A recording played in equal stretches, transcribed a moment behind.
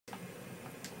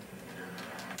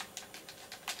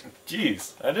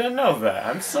Jeez, I didn't know that.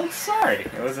 I'm so sorry.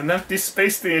 It was an empty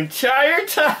space the entire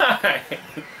time.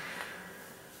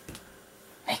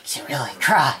 Makes you really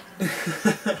cry.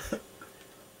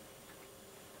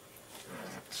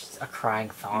 Just a crying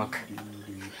thonk.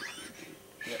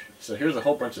 Yeah. So here's a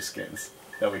whole bunch of skins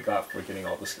that we got for getting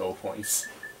all the skill points.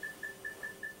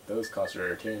 Those cost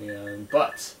Raritanium,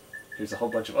 but here's a whole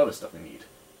bunch of other stuff we need.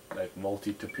 Like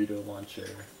multi-torpedo launcher,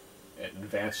 and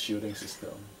advanced shielding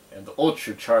system, and the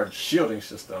ultra-charged shielding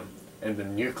system, and the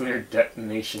nuclear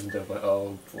detonation device.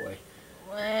 Oh boy.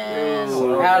 Well,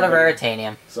 we're out of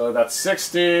Raritanium. So that's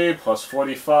 60 plus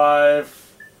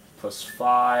 45 plus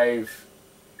 5.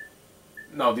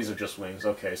 No, these are just wings.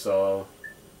 Okay, so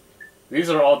these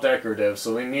are all decorative,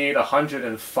 so we need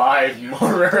 105 more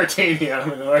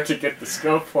Raritanium in order to get the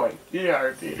skill point.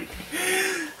 ERD.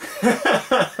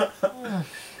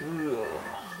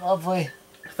 Lovely.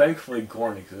 Thankfully,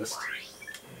 Gorn exists.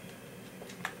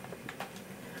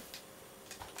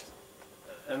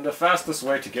 And the fastest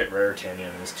way to get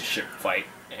Raritanium is to ship fight.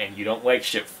 And you don't like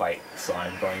ship fight, so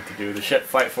I'm going to do the ship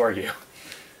fight for you.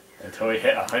 Until we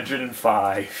hit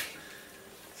 105.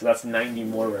 So that's 90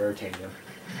 more Raritanium.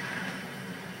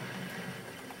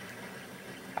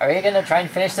 Are you gonna try and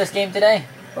finish this game today?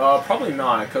 Probably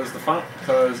not, because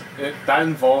that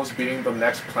involves beating the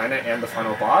next planet and the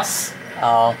final boss.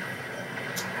 Oh.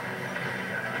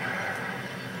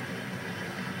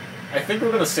 I think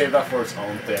we're gonna save that for its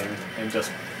own thing and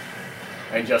just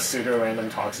pseudo random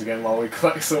talks again while we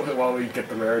collect while we get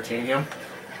the Raritanium.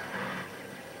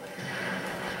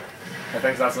 I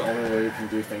think that's the only way we can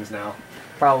do things now.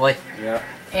 Probably. Yeah.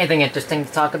 Anything interesting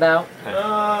to talk about?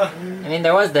 I mean,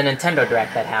 there was the Nintendo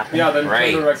Direct that happened. Yeah, the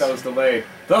Nintendo Direct that was delayed.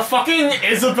 The fucking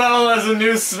Isabelle as a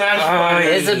new Smash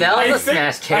player. Isabelle's a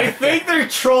Smash character. I think they're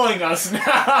trolling us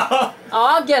now.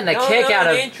 Oh, I'm getting a kick out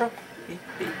of... They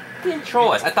didn't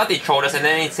troll us. I thought they trolled us, and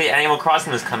then they'd say Animal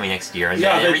Crossing was coming next year, and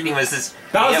then everything was just...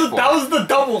 That was the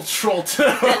double troll, too.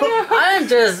 I'm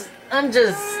just...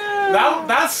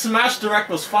 That Smash Direct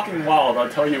was fucking wild, I'll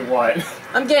tell you what.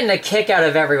 I'm getting a kick out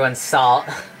of everyone's salt.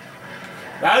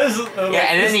 That is... yeah,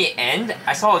 and in the end,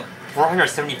 I saw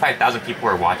 475,000 people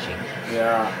were watching.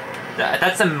 Yeah.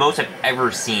 That's the most I've ever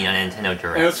seen on a Nintendo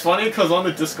Direct. And it's funny, because on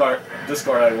the Discord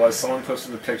someone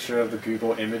posted a picture of the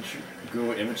Google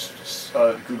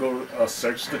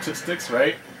search statistics,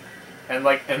 right? And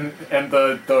like, and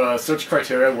the search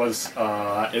criteria was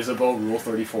Isabelle Rule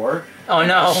 34. Oh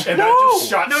no! And that just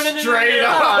shot straight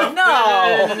up.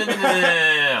 No!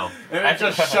 No! And it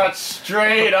just shot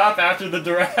straight up after the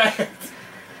Direct.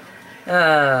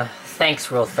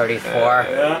 Thanks, Rule 34.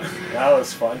 Yeah, that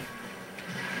was fun.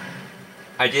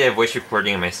 I did a voice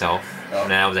recording of myself when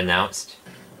that was announced.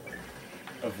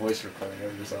 A voice recording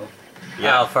of yourself?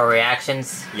 Yeah. Oh, for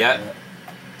reactions? Yep. Yeah.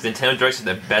 Nintendo Directs are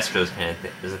the best for those kind of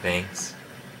things.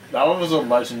 That one was a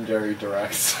legendary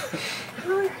Direct.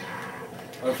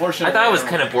 Unfortunately, I thought it was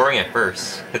kind of boring at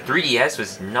first. The 3DS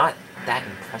was not that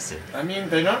impressive. I mean,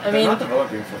 they're not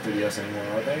developing for 3DS anymore,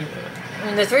 are they? I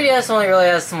mean, the 3DS only really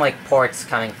has some like ports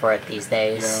coming for it these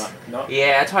days. Yeah,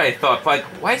 yeah, that's what I thought. But like,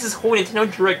 why is this whole Nintendo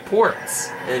Direct ports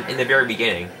in the very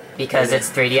beginning? Because it's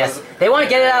 3DS. They want to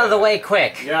get it out of the way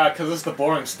quick. Yeah, because it's the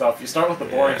boring stuff. You start with the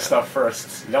boring stuff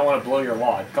first. You don't want to blow your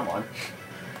wad. Come on.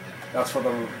 That's for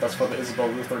the Isabelle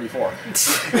Rule 34.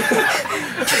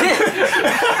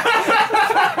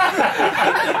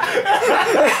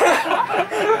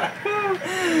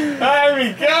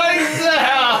 I'm going to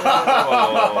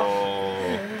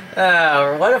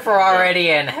hell. What if we're already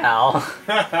in hell?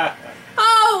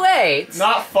 Oh wait!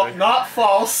 Not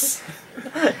false.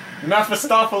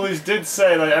 Mephistopheles did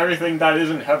say that everything that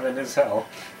isn't heaven is hell.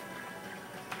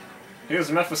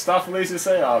 Here's Mephistopheles to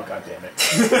say, oh god damn it.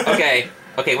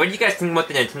 Okay, what do you guys think about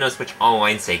the Nintendo Switch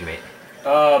Online segment?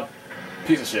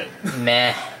 Piece of shit.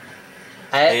 Meh.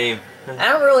 I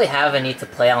don't really have a need to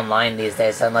play online these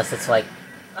days unless it's like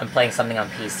I'm playing something on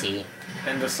PC.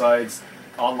 And besides,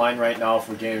 online right now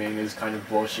for gaming is kind of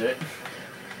bullshit.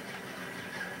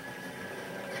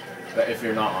 But if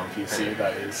you're not on PC,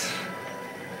 that is.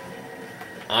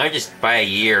 I just buy a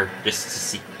year just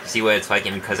to see what it's like,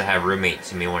 and because I have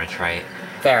roommates who may want to try it.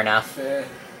 Fair enough.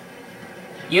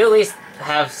 You at least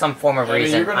have some form of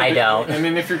reason. I don't. I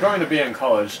mean, if you're going to be in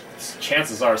college,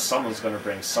 chances are someone's going to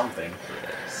bring something.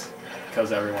 Yes.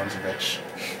 Because everyone's rich.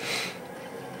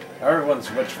 Everyone's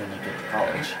rich when you get to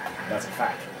college. That's a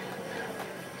fact.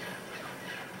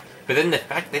 But then the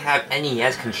fact they have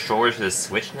NES controllers for the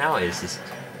Switch now is just...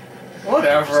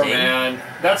 Whatever, man.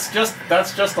 That's just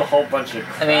a whole bunch of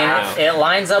crap. I mean, it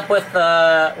lines up with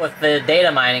the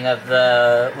data mining of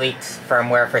the leaked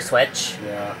firmware for Switch.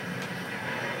 Yeah.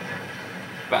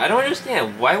 But I don't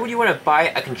understand. Why would you want to buy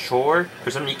a controller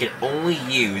for something you can only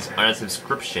use on a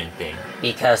subscription thing?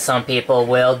 Because some people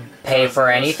will pay for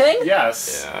anything?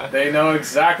 Yes. Yeah. They know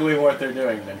exactly what they're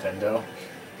doing, Nintendo.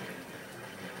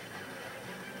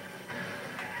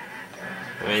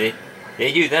 I mean,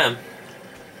 they do them.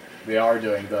 They are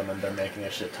doing them, and they're making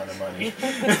a shit ton of money.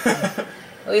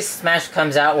 At least Smash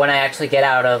comes out when I actually get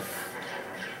out of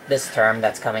this term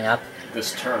that's coming up.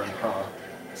 This term, huh?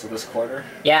 So this quarter?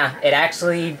 Yeah, it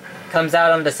actually comes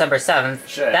out on December 7th.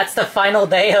 Shit. That's the final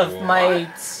day of my...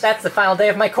 What? That's the final day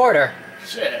of my quarter.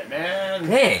 Shit, man.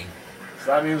 Dang. So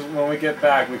that means when we get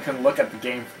back, we can look at the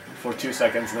game for 2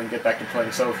 seconds and then get back to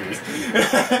playing Sophie.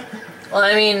 Well,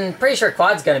 I mean, pretty sure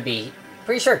Quad's gonna be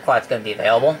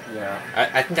available. Yeah,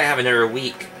 I think I have another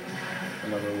week.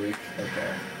 another week.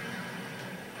 Okay.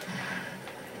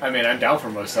 I mean, I'm down for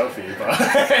most Sophie,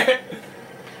 but...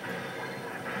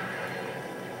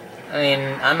 I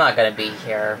mean, I'm not gonna be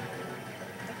here.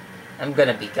 I'm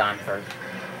gonna be gone for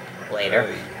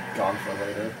later. Gone for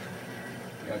later.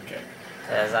 Okay.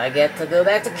 Because I get to go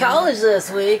back to college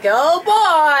this week. Oh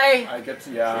boy! I get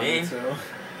to, yeah, me See? too.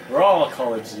 We're all a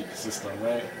college system,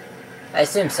 right? I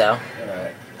assume so.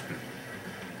 Alright.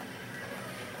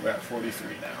 We're at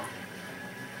 43 now.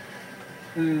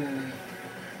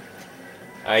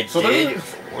 I So did.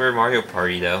 there's- We're Mario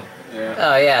Party though. Yeah.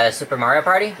 Oh yeah, Super Mario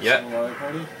Party? Yep. Mario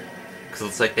Party? Because it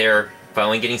looks like they're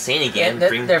finally getting sane again.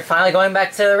 Yeah, they're finally going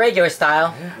back to the regular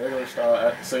style. Regular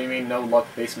style. So you mean no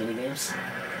luck-based minigames?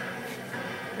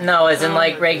 No, as in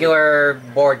like regular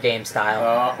board game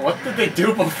style. What did they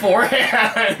do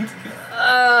beforehand?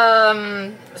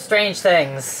 Strange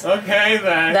things. Okay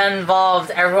then. That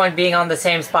involved everyone being on the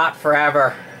same spot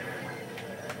forever.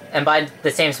 And by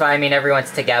the same spot, I mean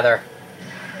everyone's together.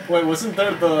 Wait, wasn't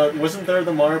there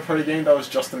the Mario Party game that was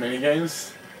just the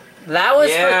minigames? That was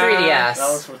Yeah. for 3DS. That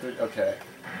was for okay.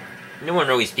 No one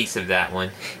really speaks of that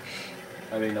one.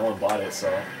 I mean, no one bought it,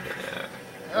 so.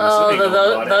 Oh, assuming no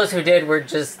one bought it. those who did were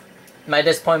just... My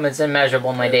disappointment's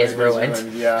immeasurable, my day is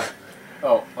ruined. Yeah.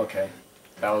 Oh, okay.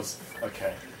 That was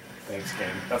okay. Thanks, game.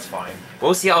 That's fine.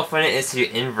 We'll see how fun it is to do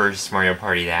inverse Mario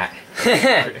Party that.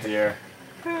 Dear.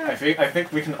 I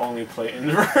think we can only play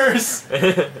inverse.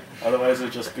 Otherwise, it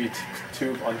would just be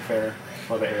too unfair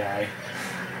for the AI.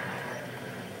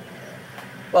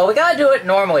 Well, we gotta do it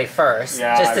normally first,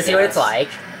 Yeah, just to see what it's yes. like.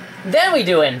 Then we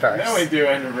do inverse. Then we do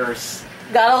inverse.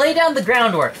 Gotta lay down the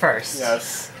groundwork first.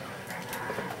 Yes.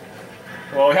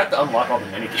 Well, we have to unlock all the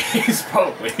minigames,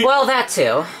 probably. Well, that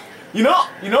too. You know,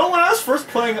 when I was first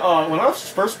playing,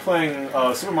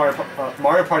 Super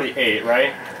Mario Party 8,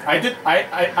 right?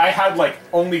 I had like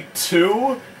only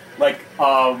 2, like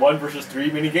 1 versus 3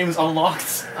 minigames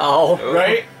unlocked, Oh.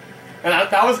 right? And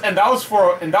that was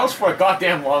for a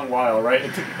goddamn long while, right?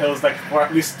 It was like for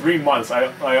at least 3 months.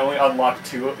 I only unlocked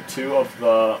two of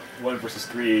the 1 versus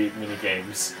 3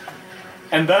 minigames.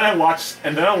 And then I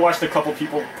watched a couple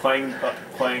people playing.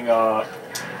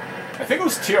 I think it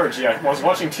was TRG. I was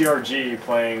watching TRG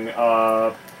playing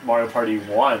Mario Party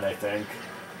 1, I think.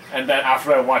 And then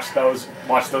after I watched those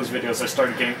videos, I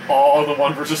started getting all the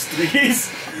 1 versus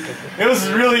 3s. It was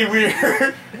really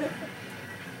weird.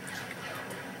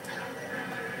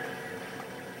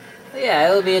 Yeah,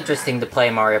 it'll be interesting to play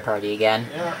Mario Party again.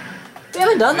 Yeah. We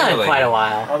haven't done that in Really? quite a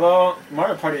while. Although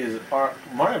Mario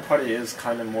Party is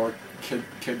kind of more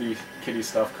kiddie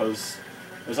stuff because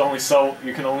there's only so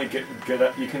you can only get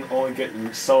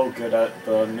so good at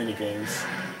the mini games.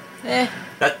 Eh.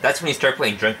 That's when you start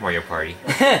playing drunk Mario Party.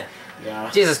 Yeah.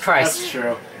 Jesus Christ. That's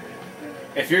true.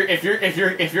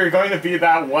 If you're going to be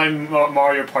that one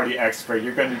Mario Party expert,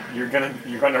 you're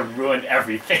gonna ruin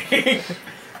everything.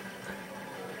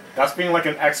 That's being like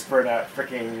an expert at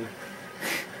freaking.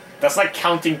 That's like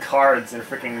counting cards in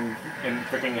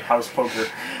freaking house poker.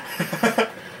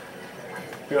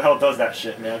 Who the hell does that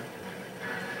shit, man?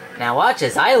 Now watch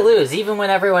as I lose even when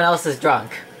everyone else is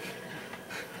drunk.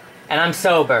 And I'm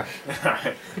sober.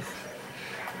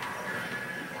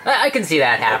 I can see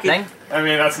that happening.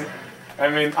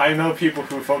 I know people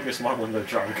who focus more when they're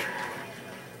drunk.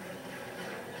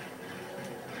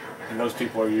 And those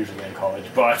people are usually in college,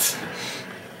 but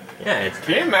Yeah, it's.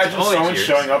 can you imagine college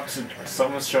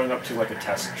someone showing up to like a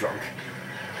test drunk?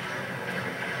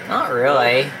 Not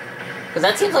really. Because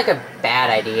that seems like a bad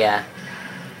idea.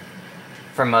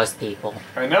 For most people.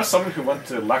 I know someone who went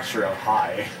to lecture on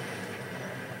high.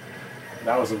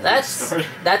 That was a weird story.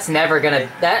 That's never gonna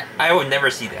I would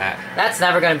never see that. that's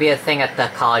never gonna be a thing at the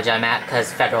college I'm at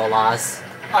because federal laws.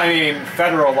 I mean,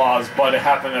 federal laws, but it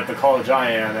happened at the college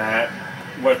I am at,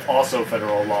 with also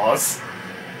federal laws.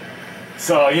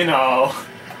 So, you know.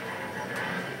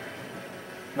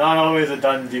 not always a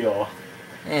done deal.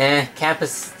 I've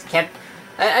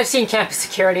seen campus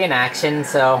security in action,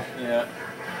 so. Yeah.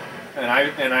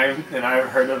 And I've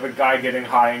heard of a guy getting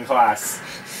high in class.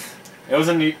 It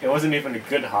wasn't even a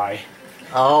good high.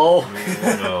 Oh.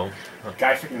 No.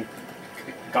 Guy freaking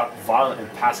got violent and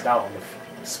spazzed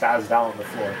out on the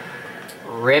floor.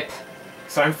 Rip.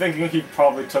 So I'm thinking he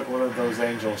probably took one of those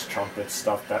Angel's trumpet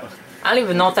stuff that. I don't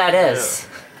even know what that is.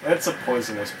 It's a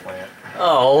poisonous plant.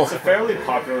 Oh. It's fairly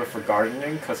popular for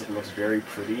gardening because it looks very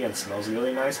pretty and smells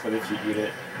really nice. But if you eat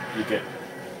it,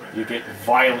 you get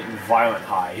violent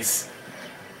highs.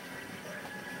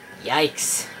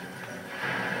 Yikes.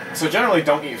 So generally,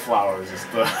 don't eat flowers. Is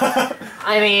the.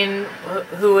 I mean,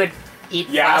 who would eat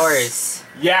flowers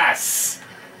Yes.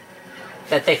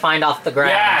 that they find off the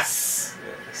ground? Yes.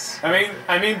 I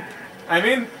mean,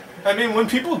 when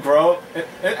people grow, it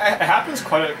happens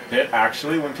quite a bit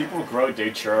actually. When people grow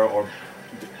Datura or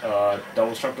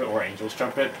Devil's Trumpet or Angel's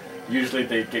Trumpet, usually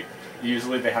they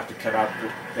have to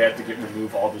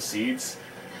remove all the seeds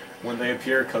when they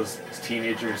appear because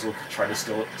teenagers will try to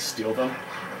steal them.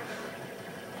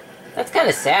 That's kind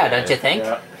of sad, don't you think?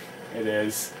 Yeah, it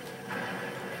is.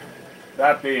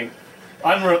 That being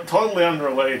totally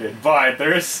unrelated, but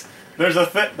I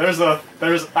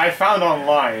found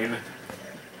online.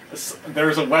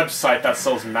 There's a website that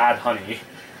sells mad honey.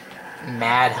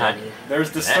 Mad honey.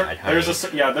 There's a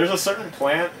certain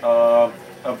plant of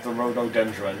the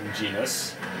rhododendron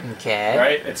genus. Okay.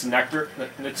 Right? Its nectar,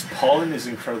 its pollen is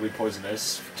incredibly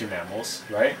poisonous to mammals,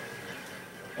 right?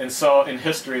 And so in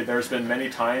history, there's been many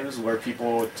times where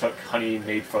people took honey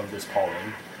made from this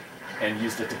pollen and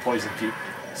used it to poison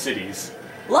cities.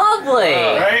 Lovely.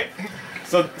 Right?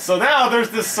 So now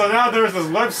there's this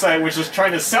website which is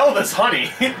trying to sell this honey.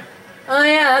 Oh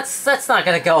yeah, that's not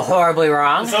gonna go horribly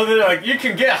wrong. So they're like, you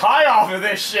can get high off of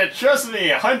this shit. Trust me,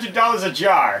 $100 a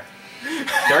jar.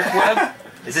 Dark web?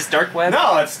 Is this dark web?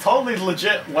 No, it's totally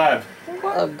legit web.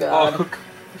 Oh god. Oh,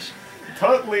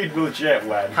 Totally legit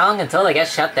web. How long until they get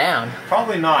shut down?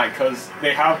 Probably not, because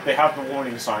they have the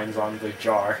warning signs on the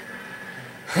jar.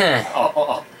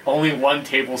 Only 1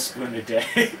 tablespoon a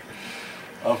day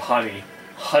of honey.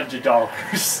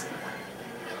 $100.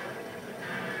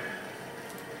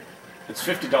 It's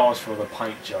 $50 for the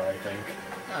pint jar, I think.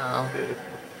 Oh.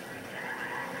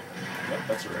 Yep,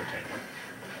 that's a rectangle.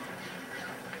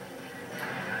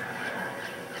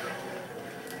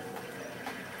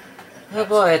 Oh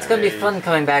boy, it's gonna be fun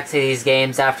coming back to these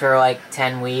games after like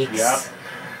 10 weeks. Yep.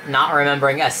 Not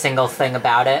remembering a single thing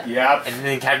about it. Yep. And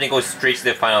then having to go straight to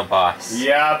the final boss.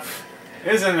 Yep.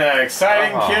 Isn't that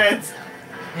exciting, Oh. kids?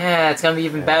 Yeah, it's gonna be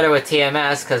even better with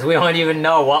TMS because we don't even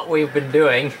know what we've been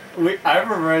doing.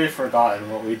 I've already forgotten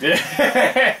what we did.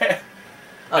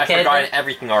 I've forgotten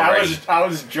everything already. I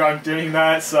was drunk doing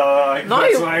that, so No,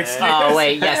 that's you- my excuse. Oh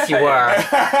wait, yes you were.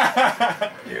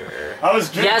 I was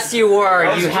drinking. Yes you were.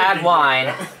 I was You had drinking.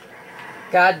 wine.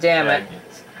 God damn it.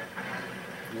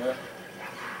 Yeah.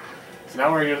 So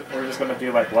now we're just gonna be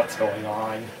like, what's going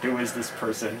on? Who is this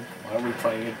person? Why are we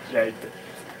playing a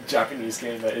Japanese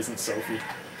game that isn't Sophie?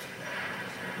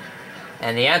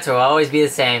 And the answer will always be the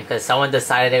same because someone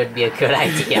decided it would be a good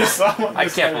idea. Someone I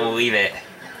can't decided- believe it.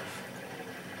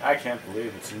 I can't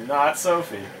believe it's not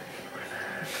Sophie. You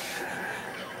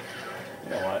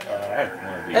know what? I have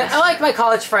one of these. I like my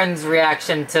college friend's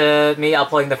reaction to me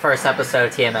uploading the first episode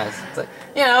of TMS. It's like,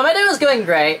 you know, my day was going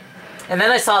great. And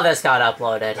then I saw this got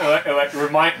uploaded.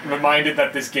 Reminded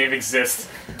that this game exists.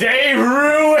 They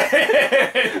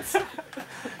ruined!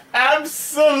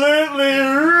 Absolutely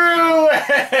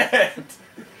ruined!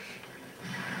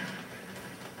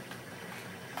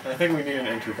 I think we need an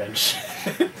intervention.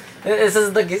 This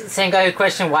is the same guy who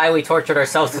questioned why we tortured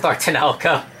ourselves with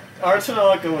Artanelka.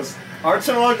 Artanelka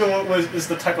is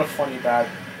the type of funny bad.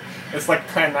 It's like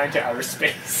Plan 9 to outer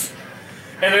space.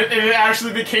 And it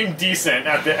actually became decent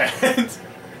at the end.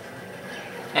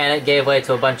 And it gave way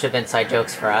to a bunch of inside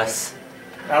jokes for us.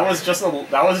 That was just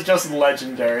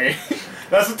legendary.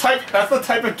 That's the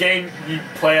type of game you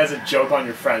play as a joke on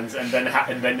your friends and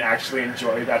then actually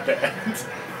enjoy it at the end.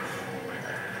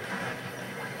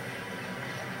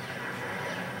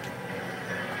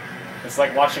 It's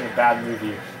like watching a bad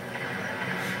movie.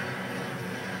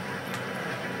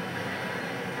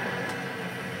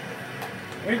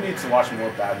 We need to watch more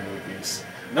bad movies.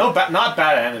 No, not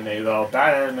bad anime though.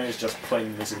 Bad anime is just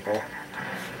plain miserable.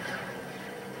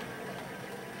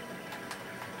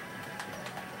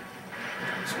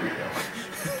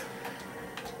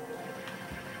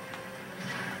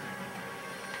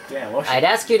 Damn, I'd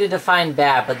ask you to define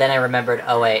bad, but then I remembered,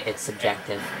 oh wait, it's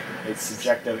subjective. It's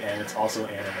subjective and it's also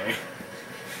anime.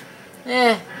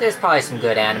 There's probably some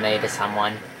good anime to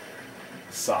someone.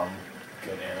 Some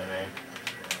good anime.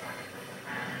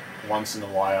 Once in a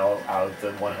while, out of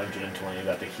the 120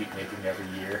 that they keep making every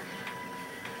year.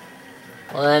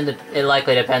 Well, then it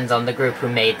likely depends on the group who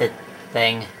made the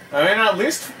thing. I mean, at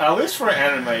least for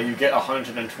anime, you get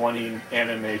 120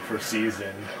 anime per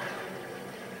season.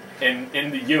 In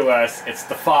the U.S., it's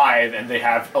the 5, and they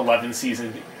have 11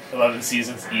 seasons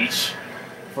each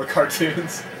for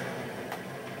cartoons.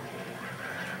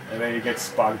 And then you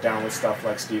get bogged down with stuff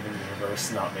like Steven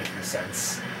Universe not making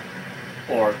sense,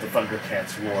 or the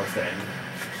Thundercats War thing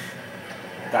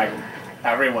that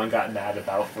everyone got mad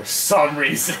about for some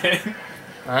reason.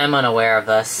 I'm unaware of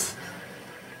this.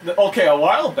 Okay, a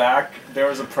while back there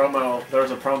was a promo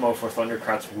for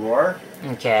Thundercats Roar.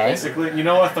 Okay. Basically, you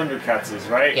know what Thundercats is,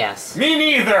 right? Yes. Me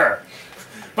neither.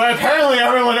 But apparently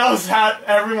everyone else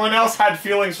had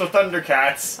feelings for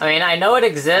Thundercats. I mean, I know it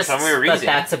exists, For some weird but reason.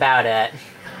 that's about it.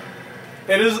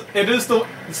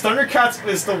 Thundercats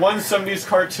is the one 70s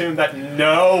cartoon that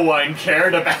no one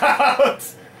cared about.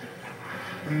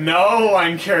 No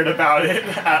one cared about it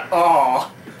at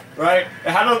all. Right?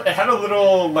 It had a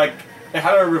little, like, it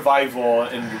had a revival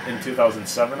in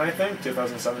 2007, I think.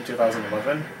 2007,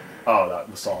 2011. Oh, that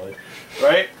was solid.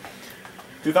 Right?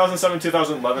 2007,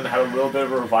 2011 had a little bit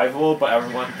of a revival,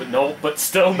 but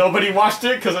still nobody watched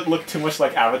it because it looked too much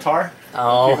like Avatar.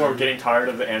 Oh. People were getting tired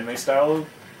of the anime style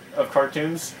of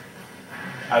cartoons,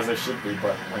 as they should be.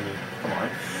 But I mean, come on.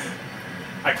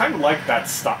 I kind of like that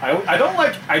style. I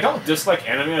don't dislike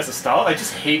anime as a style. I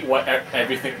just hate what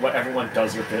everyone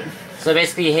does with it. So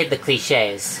basically, you hate the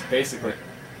cliches. Basically.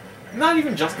 Not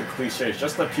even just the cliches,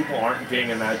 just that people aren't being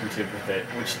imaginative with it,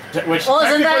 which Well,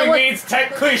 isn't that technically what- means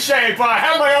cliche, but I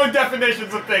have my own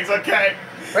definitions of things, okay?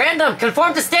 Random,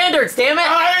 conform to standards, damn it!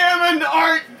 I am an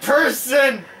art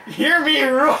person! Hear me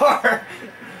roar!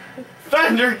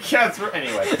 Thundercats were...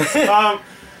 Anyway,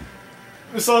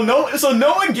 so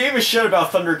no one gave a shit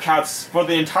about Thundercats for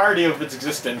the entirety of its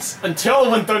existence until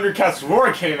when Thundercats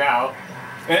Roar came out,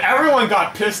 and everyone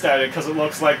got pissed at it because it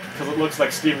looks like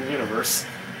Steven Universe.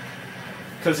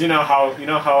 Because you know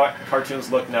how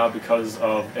cartoons look now because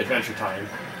of Adventure Time.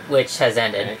 Which has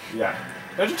ended. Yeah,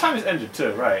 Adventure Time has ended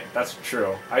too, right? That's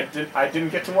true. I didn't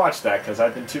get to watch that because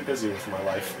I've been too busy with my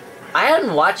life. I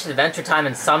hadn't watched Adventure Time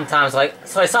in some time,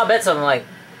 so I saw bits of them, like,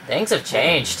 things have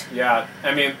changed. Yeah,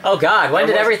 I mean... Oh god, when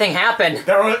did everything happen?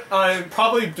 There were,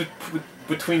 probably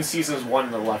between seasons 1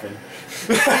 and 11.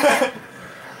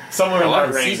 Somewhere in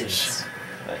that range. Seasons.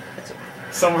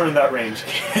 Somewhere in that range.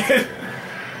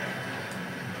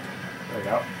 There we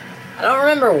go. I don't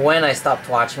remember when I stopped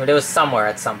watching, but it was somewhere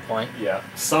at some point. Yeah,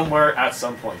 somewhere at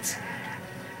some point.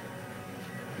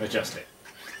 Majestic.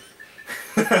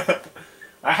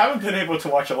 I haven't been able to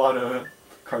watch a lot of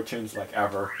cartoons, like,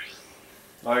 ever.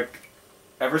 Like,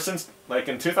 ever since, like,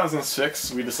 in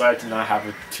 2006, we decided to not have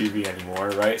a TV anymore,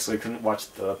 right? So we couldn't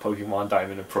watch the Pokemon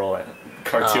Diamond and Pearl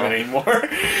cartoon anymore.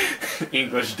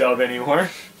 English dub anymore.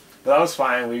 But that was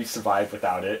fine, we survived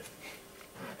without it.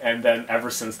 And then, ever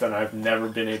since then, I've never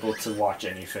been able to watch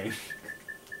anything.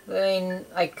 I mean,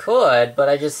 I could, but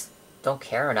I just don't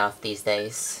care enough these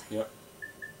days. Yep.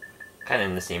 Kind of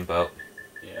in the same boat.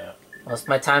 Yeah. Most of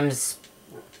my time's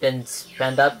been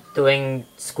spent up doing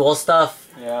school stuff,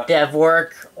 Yeah. dev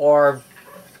work, or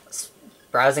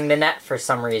browsing the net for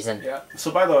some reason. Yeah. So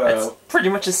by the way, That's pretty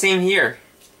much the same here.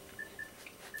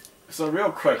 so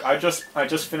real quick, I just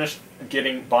finished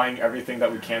buying everything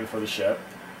that we can for the ship.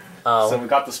 Oh. So we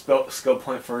got the skill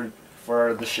point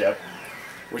for the ship,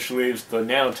 which leaves the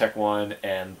nanotech one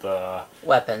and the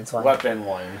Weapons one. weapon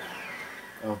one.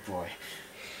 Oh boy.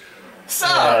 So.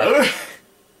 Yeah.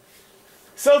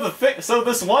 So the thing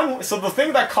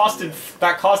that costed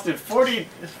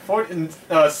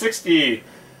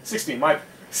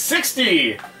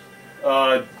 60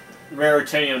 rare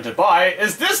titanium to buy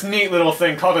is this neat little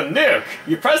thing called a nuke.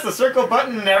 You press the circle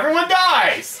button and everyone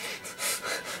dies.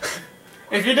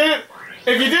 If you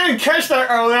didn't catch that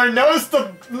earlier, notice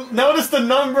the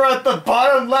number at the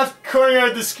bottom left corner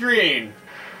of the screen.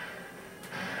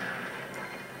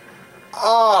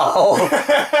 Oh!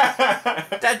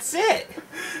 That's it.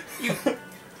 You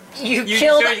You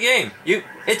killed... destroyed the game.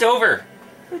 It's over.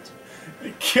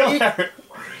 Kill her.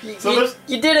 So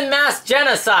you did a mass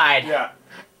genocide! yeah.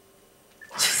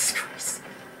 Jesus Christ.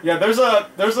 Yeah, there's a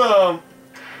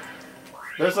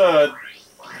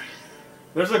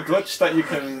glitch that you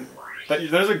can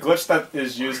there's a glitch that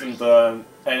is used in the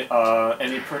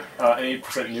any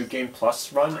percent new game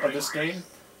plus run of this game.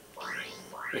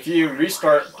 If you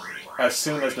restart as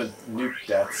soon as the nuke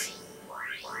deaths,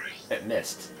 it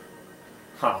missed.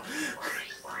 Huh.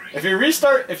 If you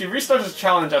restart this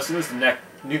challenge as soon as the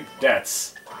nuke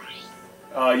deaths,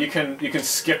 you can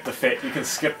skip the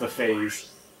phase.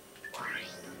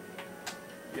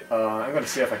 I'm gonna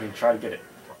see if I can try to get it.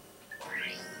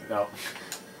 No.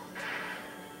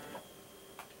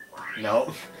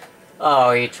 No. Oh,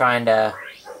 are you trying to...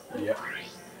 Yep.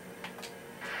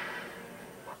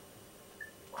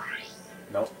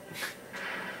 Nope.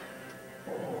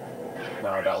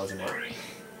 No, that wasn't it.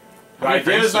 The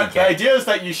idea is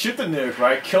that you shoot the nuke,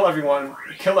 right? Kill everyone,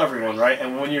 right?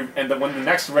 And when the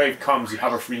next wave comes, you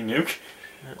have a free nuke.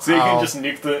 So you can just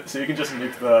nuke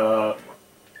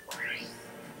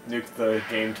the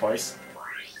game twice.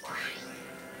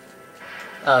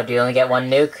 Oh, do you only get one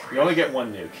nuke? You only get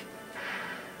one nuke.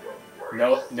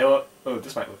 No. Oh,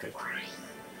 this might look good.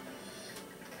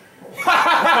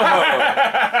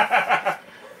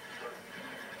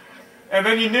 And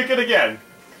then you nuke it again.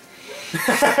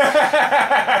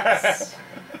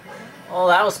 Oh,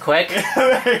 that was quick.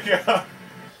 There you go.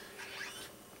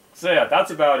 So yeah,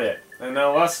 that's about it. And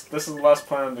now this is the last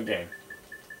plan of the game.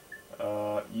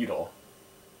 Udall.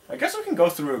 I guess we can go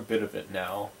through a bit of it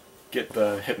now. Get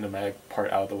the hypnomatic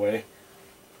part out of the way.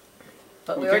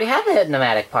 But we already have the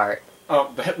hypnomatic part.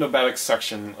 Oh, the hypnomatic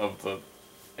section of the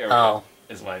area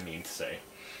is what I mean to say.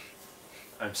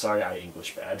 I'm sorry I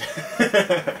English bad.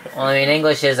 Well, I mean,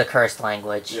 English is a cursed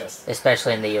language. Yes.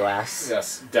 Especially in the US.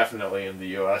 Yes, definitely in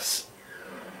the US.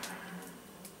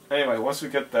 Anyway, once we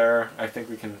get there, I think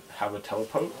we can have a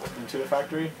teleport into the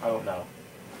factory. I don't know.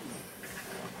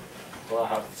 We'll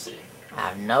have to see. I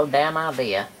have no damn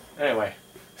idea. Anyway,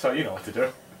 so you know what to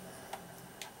do.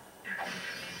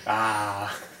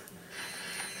 Ah.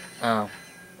 Oh.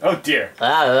 Oh dear.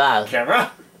 Oh.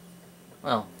 Camera?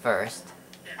 Well, first.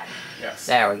 Yes.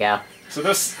 There we go. So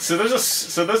there's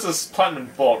this platinum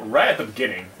bolt right at the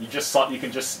beginning. You could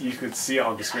see it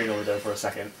on the screen over there for a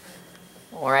second.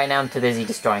 Well, right now I'm too busy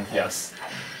destroying things. Yes.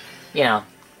 You know,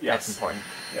 Yes. that's important.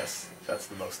 Yes, that's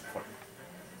the most important.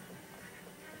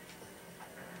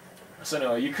 So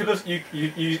no, you could have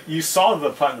you saw the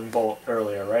platinum bolt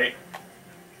earlier, right?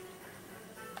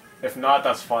 If not,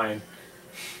 that's fine.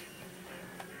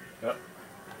 Yep.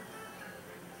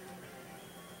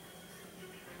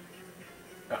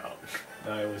 Uh-oh.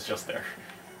 No, it was just there.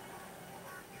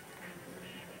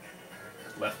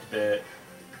 Left bit.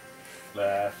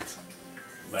 Left.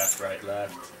 Left, right,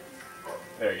 left.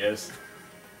 There he is.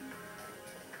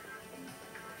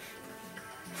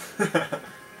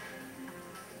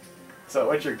 So,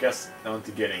 what's your guess on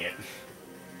to getting it?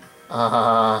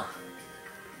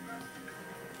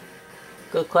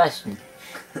 Good question.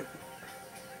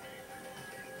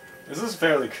 This is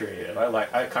fairly creative.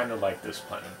 I kind of like this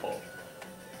platinum bolt.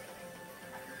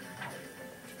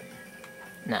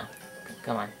 No.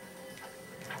 Come on.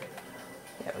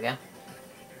 There we go.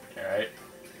 Alright.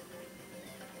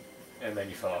 And then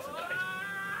you fell off and died.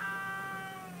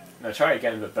 Now try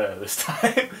again, but better this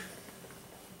time.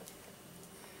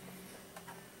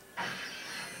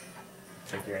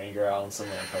 Take your anger out on some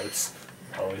lampposts.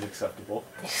 Always acceptable.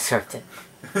 You deserved it.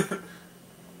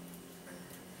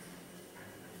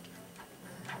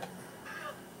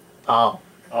 Oh.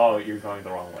 Oh, you're going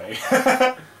the wrong way.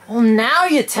 Well, now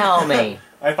you tell me.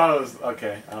 I thought it was...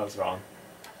 Okay, I was wrong.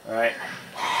 Alright.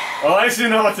 Well, at least you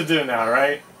know what to do now,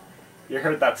 right? You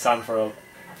heard that sound for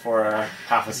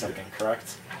half a second,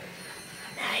 correct?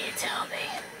 Now you tell me.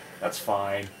 That's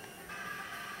fine.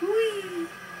 Whee!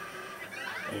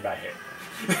 And you got hit.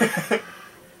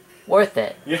 Worth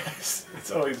it. Yes,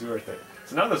 it's always worth it.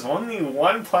 So now there's only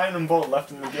one platinum bolt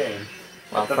left in the game.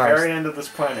 Well, at the first, very end of this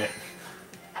planet.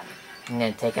 I'm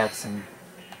gonna take out some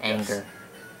anger. Yes.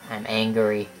 I'm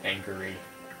angry. Angry.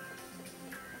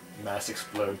 Mass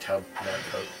explode tub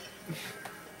coat.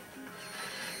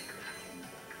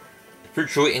 If you're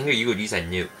truly angry, you would use that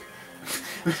nuke.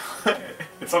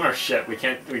 It's on our ship. We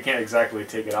can't exactly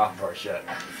take it off of our ship.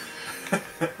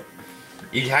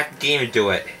 You'd hack the game to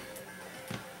do it.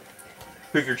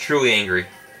 If you're truly angry.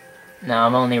 No,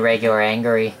 I'm only regular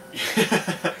angry.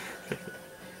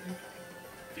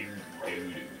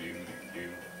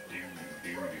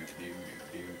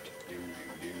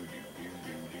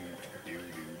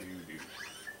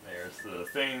 There's the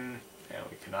thing, and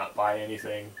we cannot buy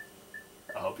anything.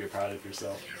 I hope you're proud of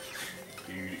yourself.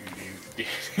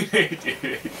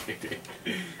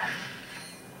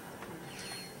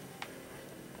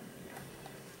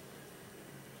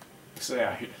 So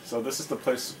yeah, so this is the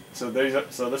place. So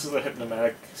this is the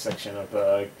hypnomatic section of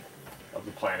the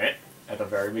planet at the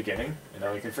very beginning, and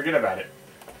now we can forget about it.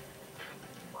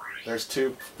 There's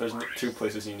two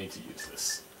places you need to use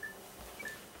this,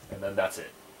 and then that's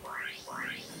it.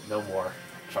 No more.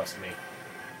 Trust me.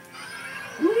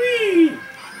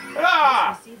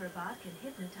 receiver bot can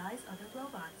hypnotize other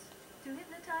robots. To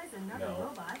hypnotize another No.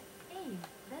 robot, aim,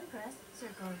 then press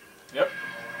circle. Yep.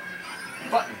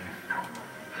 Button.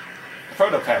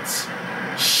 Protopets.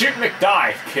 Shoot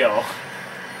McDive. Kill.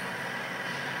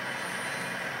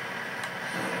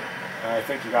 I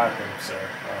think you got them, sir.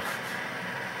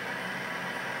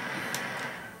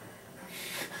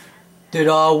 Did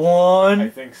I I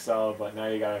won? think so, but now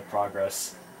you gotta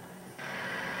progress.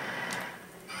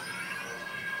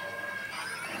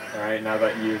 Alright, now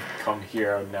that you've come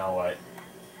here, now what?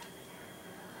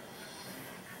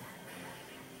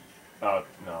 Oh,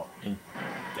 no.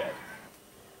 Dead.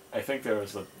 I think there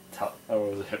was a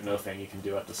hypno thing you can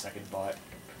do at the second bot.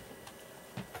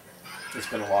 It's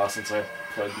been a while since I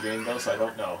played the game though, so I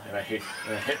don't know. And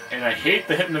I hate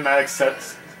the hypnomatic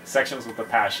sections with a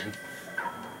passion.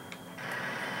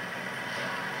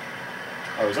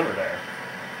 Oh, he's over there.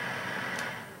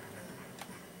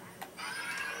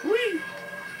 Whee!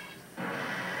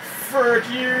 Frick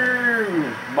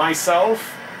you!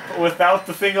 Myself? Without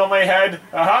the thing on my head?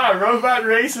 Aha! Robot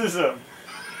racism!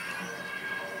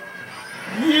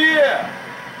 Yeah!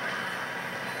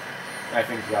 I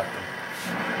think you got them.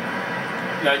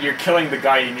 No, you're killing the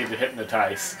guy you need to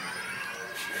hypnotize.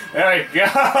 There we go!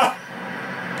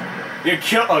 You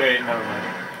kill. Okay, never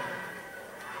mind.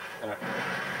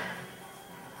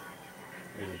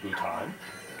 There's a Bhutan.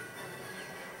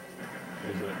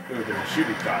 There's a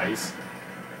shooting guys.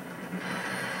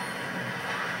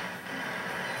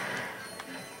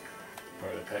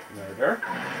 Prototype murder.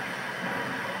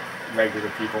 Regular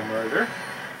people murder.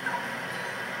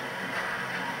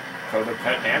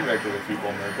 Protopet and regular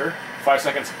people murder. 5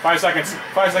 seconds, 5 seconds,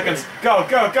 5 seconds, go,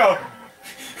 go, go!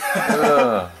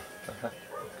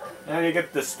 Now you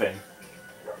get this thing.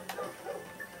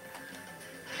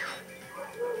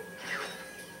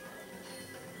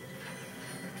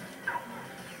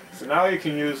 So now you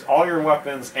can use all your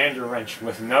weapons and your wrench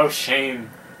with no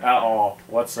shame at all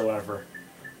whatsoever.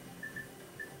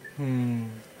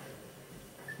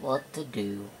 What to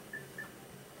do?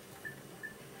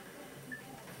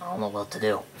 I don't know what to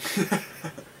do.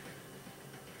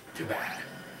 Too bad.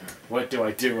 What do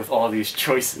I do with all these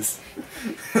choices?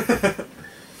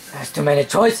 There's too many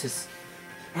choices.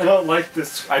 I don't like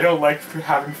this. I don't like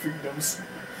having freedoms.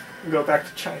 Go back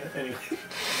to China anyway.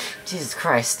 Jesus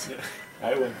Christ. Yeah,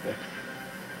 I wouldn't think.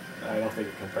 I don't think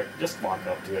it can break. Just walk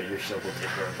up to it. Your shield will take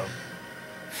care of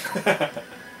them.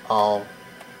 Oh.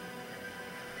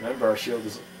 Remember, our shield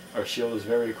is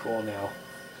very cool now.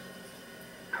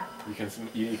 You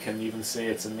can even say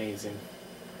it's amazing.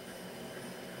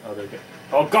 Oh, there you go.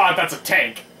 Oh God, that's a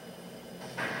tank.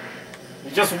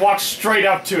 You just walked straight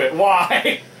up to it.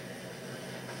 Why?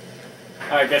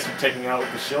 I guess you're taking out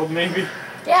the shield, maybe.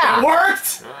 Yeah. It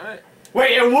worked. Alright.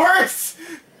 Wait, it works!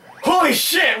 Holy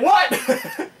shit!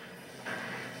 What?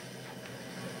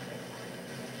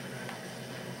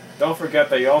 Don't forget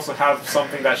that you also have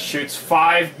something that shoots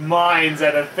 5 mines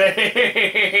at a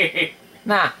thing.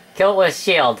 Nah, kill it with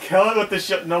shield. Kill it with the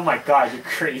shield. No, my God, you're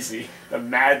crazy. The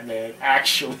madman,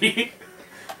 actually.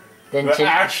 Didn't The you?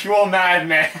 actual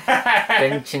madman.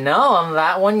 Didn't you know I'm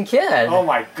that one kid? Oh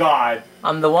my God.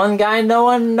 I'm the one guy no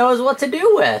one knows what to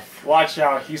do with. Watch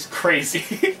out, he's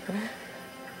crazy.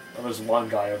 Oh, there's one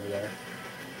guy over there.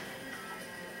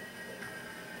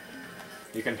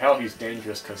 You can tell he's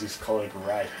dangerous because he's colored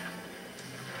red.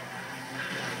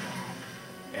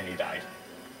 And he died.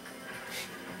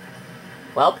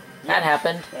 Well, that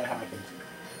happened. That happened.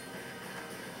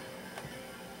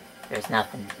 There's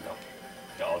nothing. No.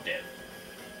 They're all dead.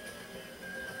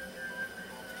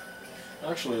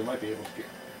 Actually, we might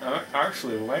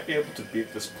be able to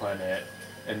beat this planet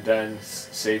and then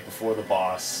save before the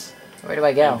boss. Where do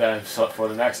I go? And then so for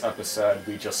the next episode,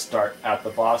 we just start at the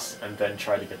boss and then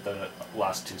try to get the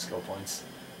last 2 skill points.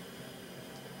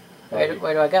 Where do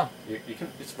I go? You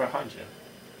can. It's behind you.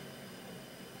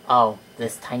 Oh,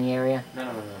 this tiny area?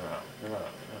 No.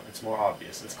 It's more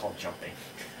obvious. It's called jumping.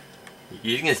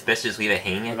 You think it's best to just leave it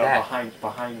hanging at No, that?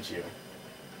 behind you.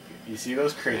 You see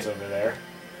those crates over there?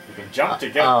 You can jump to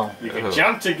get. Oh. You can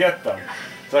jump to get them.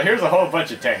 So here's a whole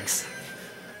bunch of tanks.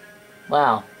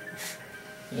 Wow.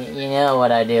 You know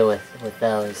what I do with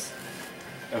those.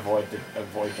 Avoid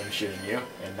them shooting you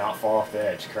and not fall off the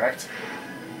edge. Correct?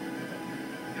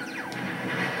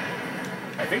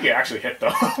 I think you actually hit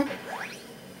them.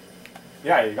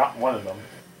 Yeah, you got one of them.